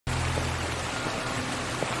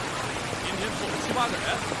个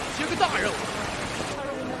人，接个大任务。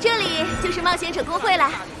这里就是冒险者公会了，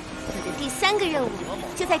你的第3个任务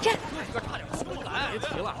就在这儿。别提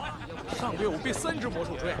了，上个月我被3只魔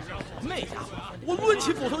兽追，那家伙我抡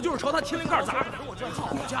起斧头就是朝他天灵盖砸。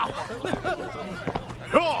好家伙！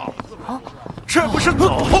哟，这不是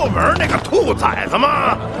走后门那个兔崽子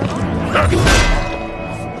吗？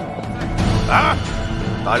来，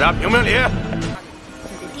大家评评理。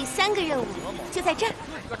你的第3个任务就在这儿。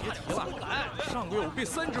别提了，上个月我被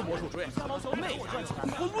3只魔兽追，那家伙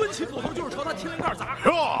我抡起斧头就是朝他天灵盖砸。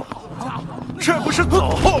哟，这不是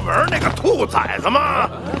走后门那个兔崽子吗？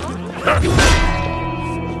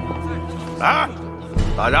来，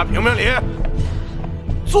大家评评理。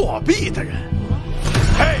作弊的人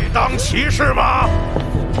配当骑士吗？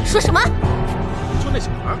说什么？就那小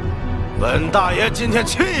孩。本大爷今天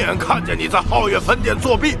亲眼看见你在皓月分店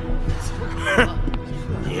作弊。哼，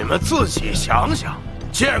你们自己想想，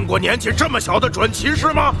见过年纪这么小的准骑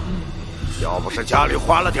士吗？要不是家里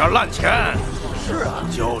花了点烂钱，是啊，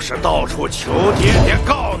就是到处求爹爹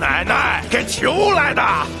告奶奶给求来的。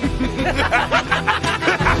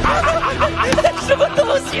什么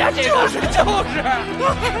东西啊？这个就是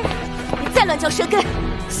你再乱嚼舌根，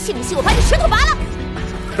信不信我把你舌头拔了？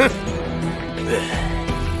哼！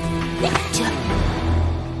这。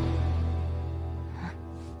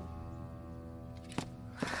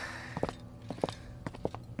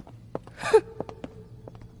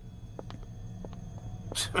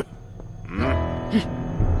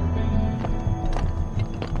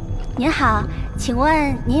您好，请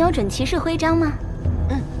问您有准骑士徽章吗？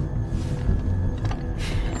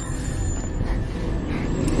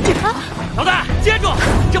老大，接住！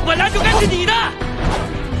这本来就该是你的。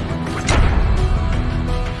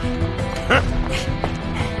哼，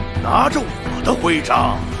拿着我的徽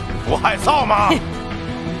章，不害臊吗？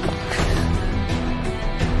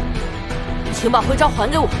请把徽章还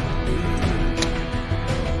给我。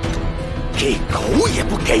给狗也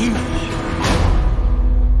不给你！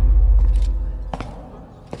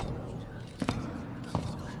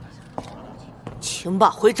请把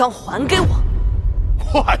徽章还给我。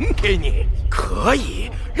还给你？可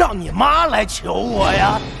以，让你妈来求我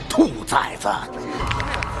呀，兔崽子！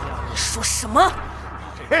你说什么？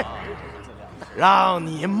嘿，让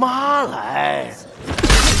你妈来！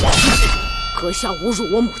阁下侮辱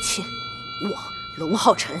我母亲，我龙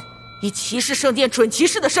皓晨以骑士圣殿准骑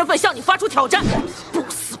士的身份向你发出挑战，不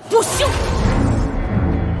死不休！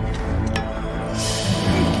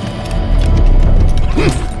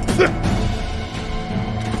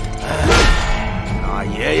那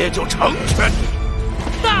爷爷就成全你！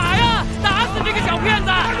打呀！打死这个小骗子！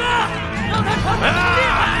大哥，让他尝尝厉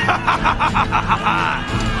害！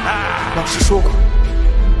老师说过，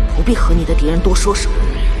不必和你的敌人多说什么，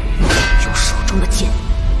用手中的剑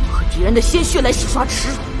和敌人的鲜血来洗刷耻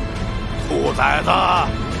辱。兔崽子，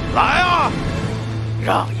来啊！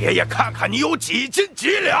让爷爷看看你有几斤几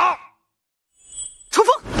两！冲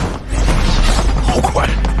锋！好快！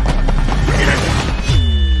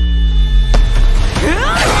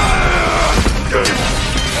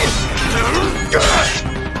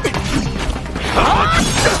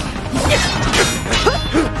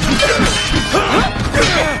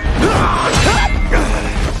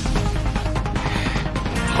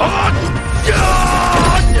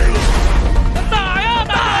打呀！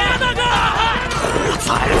打呀，大哥！兔崽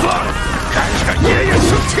子，看着爷爷生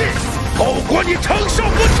气，后果你承受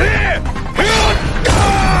不起！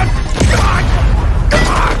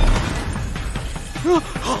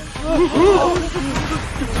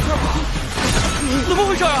怎么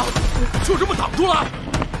回事啊？就这么挡住了？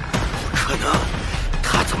不可能，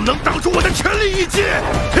他怎么能挡住我的全力一击？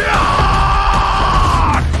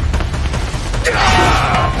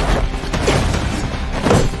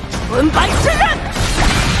纯白之刃！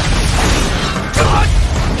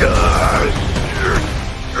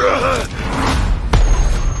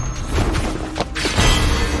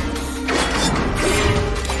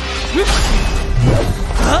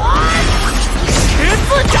十字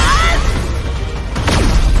斩！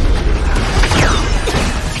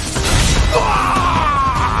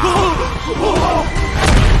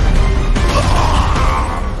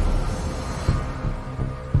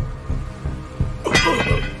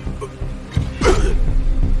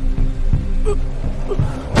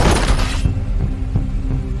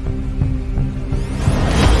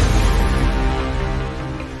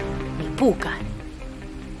你不敢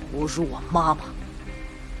侮辱我妈妈！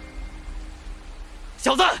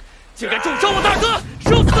小子，竟敢重伤我大哥，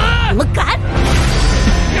受死！你们敢！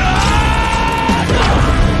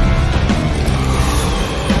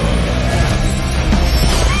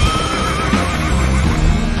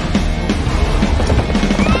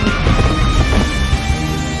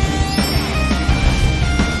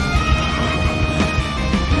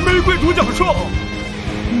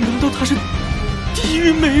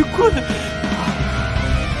玫瑰，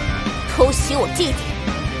偷袭我弟弟，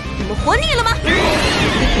你们活腻了吗？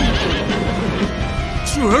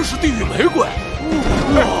居然是地狱玫瑰！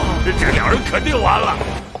哇，这两人肯定完了。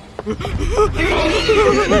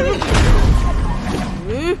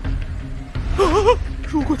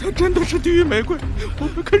如果他真的是地狱玫瑰，我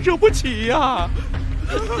们可惹不起呀！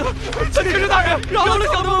监视大人，饶了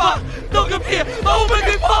小兔吧！闹个屁，把我们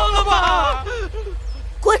给放了吧！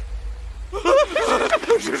滚！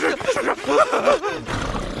是。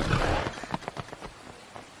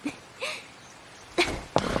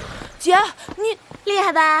姐，你厉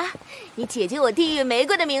害吧？你姐姐我地狱玫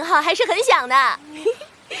瑰的名号还是很响的。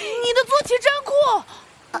你的坐骑真酷！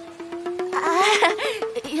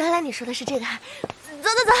原来你说的是这个。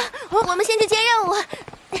走，我们先去接任务。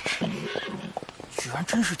居然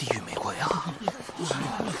真是地狱玫瑰啊！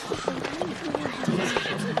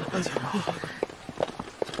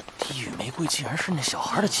地狱玫瑰竟然是那小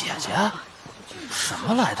孩的姐姐，什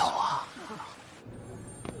么来头啊？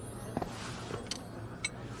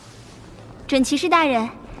准骑士大人，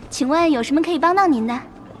请问有什么可以帮到您的？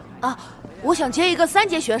啊，我想接一个3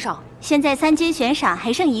阶悬赏。现在3阶悬赏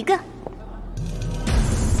还剩1个，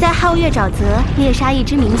在皓月沼泽猎杀一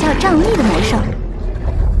只名叫瘴疠的魔兽。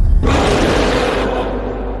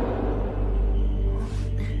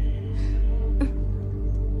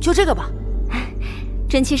就这个吧。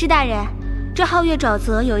准骑士大人，这皓月沼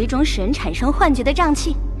泽有一种使人产生幻觉的瘴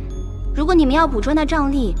气，如果你们要捕捉那瘴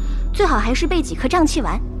疠，最好还是备几颗瘴气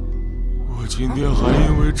丸。我今天还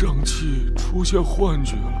因为瘴气出现幻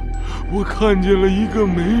觉了，我看见了一个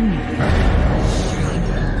美女。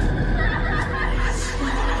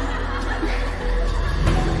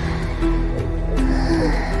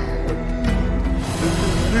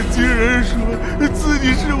竟然说自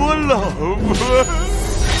己是我老婆。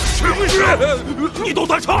是，你都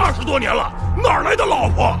单身20多年了，哪来的老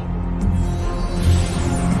婆？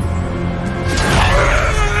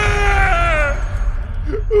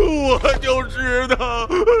我就知道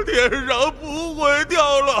天上不会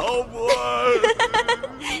掉老婆。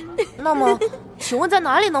那么，请问在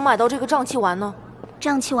哪里能买到这个瘴气丸呢？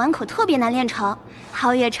瘴气丸可特别难炼成，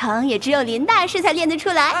皓月城也只有林大师才炼得出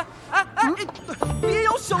来。别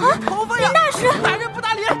咬小人头发呀！林大师，打人不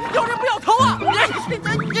打脸，咬人不咬头啊！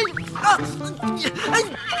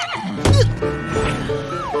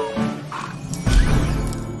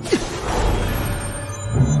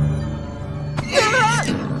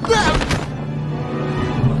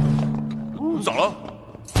咋了？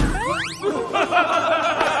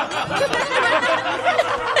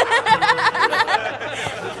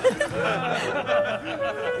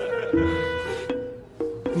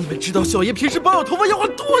你们知道小爷平时保养头发要花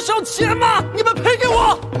多少钱吗？你们赔给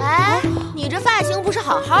我！哎，你这发型不是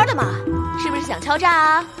好好的吗？是不是想敲诈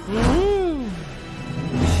啊？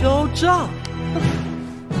敲诈？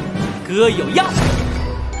哥有样，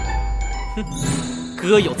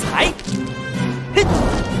哥有才，嘿！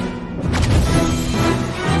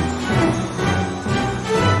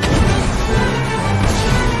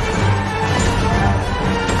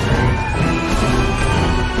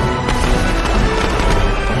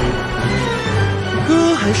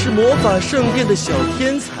哥还是魔法圣殿的小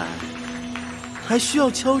天才，还需要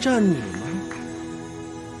敲诈你吗？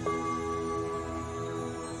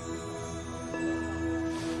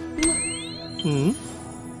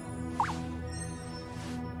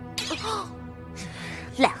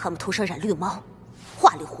癞蛤蟆头上染绿毛，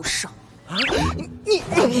话里胡哨。啊！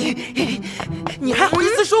你还好意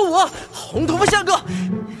思说我红头发像个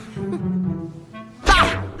大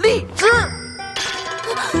荔枝？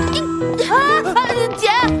姐，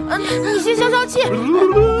你先消消气。大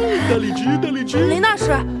荔枝，大荔枝。林大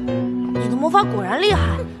师，你的魔法果然厉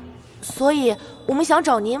害，所以我们想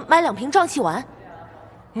找您买2瓶瘴气丸。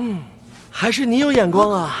还是你有眼光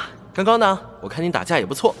啊！刚刚呢，我看你打架也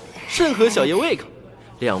不错，甚合小爷胃口。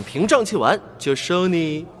2瓶瘴气丸就收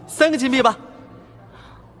你3个金币吧。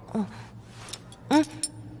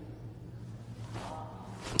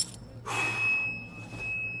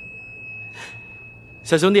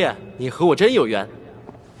小兄弟，你和我真有缘，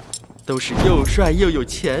都是又帅又有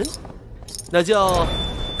钱，那就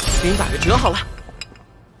给你打个折好了。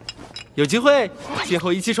有机会今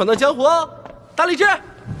后一起闯荡江湖哦！大荔枝，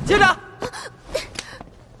接着。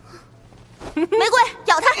玫瑰，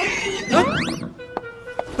咬他！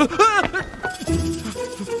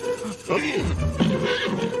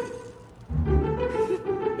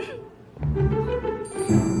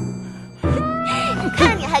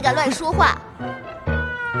看你还敢乱说话！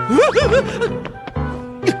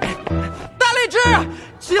大荔枝，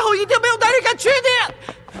今后一定没有男人敢娶你！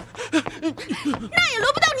那也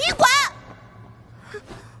轮不到你管！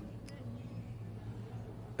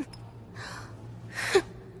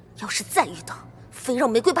是再遇到，非让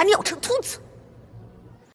玫瑰把你咬成秃子！